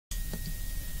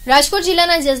રાજકોટ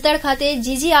જિલ્લાના જસદણ ખાતે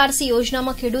જીજીઆરસી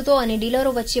યોજનામાં ખેડૂતો અને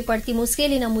ડીલરો વચ્ચે પડતી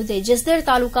મુશ્કેલીના મુદ્દે જસદણ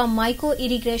તાલુકા માઇક્રો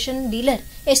ઇરિગેશન ડીલર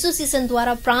એસોસિએશન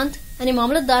દ્વારા પ્રાંત અને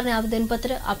મામલતદારને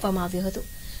આવેદનપત્ર આપવામાં આવ્યું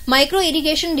હતું। માઇક્રો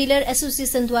ઇરિગેશન ડીલર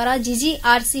એસોસિએશન દ્વારા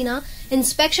જીજીઆરસીના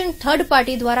ઇન્સ્પેક્શન થર્ડ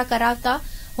પાર્ટી દ્વારા કરાવતા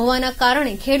હોવાના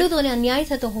કારણે ખેડૂતોને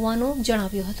અન્યાય થતો હોવાનું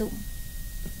જણાવ્યું હતું।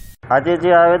 આજે જે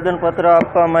આવેદનપત્ર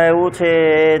આપવામાં આવ્યું છે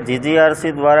એ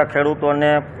જીજીઆરસી દ્વારા ખેડૂતોને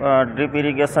ડ્રીપ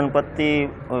ઇરિગેશન પદ્ધતિ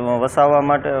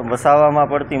વસાવવામાં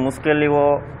પડતી મુશ્કેલીઓ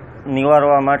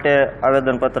નિવારવા માટે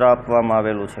આવેદનપત્ર આપવામાં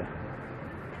આવેલું છે।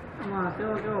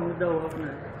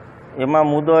 એમાં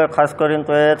મુદ્દો ખાસ કરીને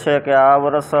તો એ છે કે આ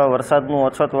વર્ષ વરસાદનું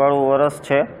અછતવાળું વર્ષ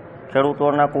છે।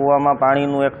 ખેડૂતોના કૂવામાં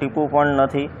પાણીનું એક ટીપું પણ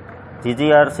નથી।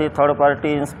 જીજીઆરસી થર્ડ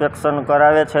પાર્ટી ઇન્સ્પેક્શન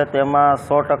કરાવે છે તેમાં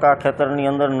 100% ખેતરની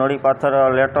અંદર નળી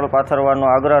લેટલ પાથરવાનો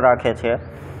આગ્રહ રાખે છે।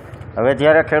 હવે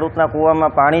જ્યારે ખેડૂતના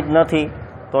કૂવામાં પાણી જ નથી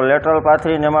તો લેટલ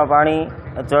પાથરીને એમાં પાણી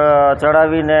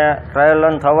ચડાવીને ટ્રાયલ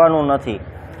રન થવાનું નથી,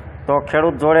 તો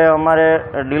ખેડૂત જોડે અમારે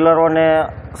ડીલરોને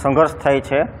સંઘર્ષ થાય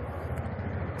છે।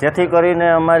 જેથી કરીને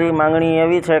અમારી માંગણી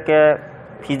એવી છે કે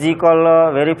ફિઝિકલ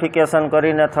વેરિફિકેશન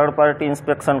કરીને થર્ડ પાર્ટી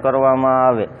ઇન્સ્પેક્શન કરવામાં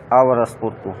આવે આ વર્ષ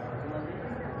પૂરતું।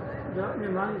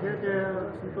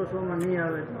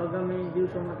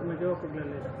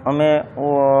 અમે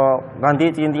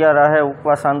ગાંધી ચિંધ્યા રાહે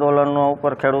ઉપવાસ આંદોલનો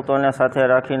ઉપર ખેડૂતોને સાથે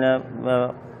રાખીને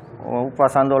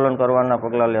ઉપવાસ આંદોલન કરવાના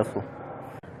પગલાં લેશું।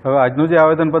 હવે આજનું જે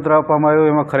આવેદનપત્ર આપવામાં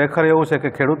આવ્યું એમાં ખરેખર એવું છે કે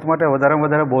ખેડૂત માટે વધારેમાં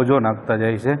વધારે બોજો નાખતા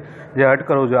જાય છે, જે હટ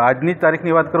કરવું જોઈએ। આજની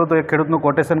તારીખની વાત કરું તો એક ખેડૂતનું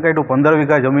કોટેશન કાઢ્યું, 15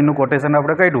 વીઘા જમીનનું કોટેશન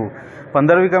આપણે કાઢ્યું।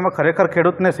 15 વીઘામાં ખરેખર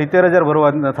ખેડૂતને 70,000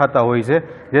 ભરવા થતા હોય છે,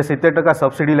 જે 70%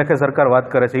 સબસિડી લેખે સરકાર વાત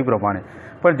કરે છે એ પ્રમાણે।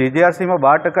 પણ જીજીઆરસીમાં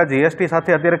 12% જીએસટી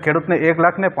સાથે અત્યારે ખેડૂતને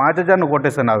 1,05,000નું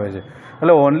કોટેશન આવે છે,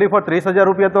 એટલે ઓનલી ફોર 30,000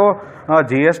 રૂપિયા તો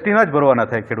જીએસટીના જ ભરવાના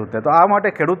થાય ખેડૂતને। તો આ માટે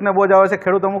ખેડૂતને બોજ આવે છે,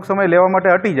 ખેડૂત અમુક સમય લેવા માટે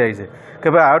હટી જાય છે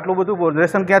કે ભાઈ આટલું બધું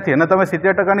પોઝેશન ક્યાંથી, અને તમે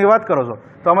 70%ની વાત કરો છો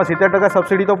તો આમાં 70%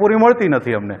 સબસિડી તો પૂરી મળતી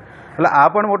નથી અમને, એટલે આ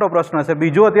પણ મોટો પ્રશ્ન છે।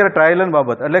 બીજું અત્યારે ટ્રાયલન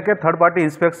બાબત એટલે કે થર્ડ પાર્ટી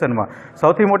ઇન્સ્પેક્શનમાં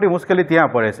સૌથી મોટી મુશ્કેલી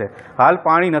ત્યાં પડે છે। હાલ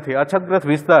પાણી નથી, અછતગ્રસ્ત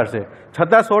વિસ્તાર છે,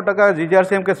 છતાં 100%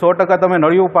 જીજીઆરસી એમ કે 100% તમે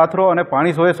નળિયું પાથરો અને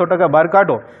પાણી 100% બહાર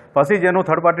કાઢો પછી જેનું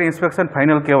થર્ડ પાર્ટી ઇન્સ્પેક્શન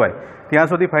ફાઇનલ કહેવાય, ત્યાં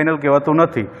સુધી ફાઇનલ કહેવાતું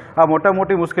નથી। આ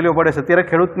મોટી મુશ્કેલીઓ પડે છે। અત્યારે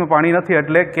ખેડૂતનું પાણી નથી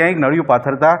એટલે ક્યાંય નળિયું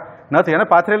પાથરતા નથી, અને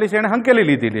પાથરેલી છે એને હંકેલી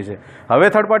લીધેલી છે। હવે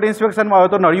થર્ડ પાર્ટી ઇન્સ્પેક્શનમાં આવે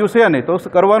તો નળિયું છે નહીં તો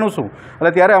કરવાનું શું,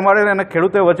 એટલે ત્યારે અમારે અને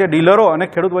ખેડૂતો વચ્ચે ડીલરો અને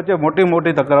ખેડૂત વચ્ચે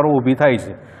મોટી તકરારો ઊભી થાય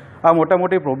છે। આ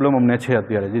મોટી પ્રોબ્લેમ અમને છે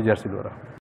અત્યારે જીજીઆરસી દ્વારા।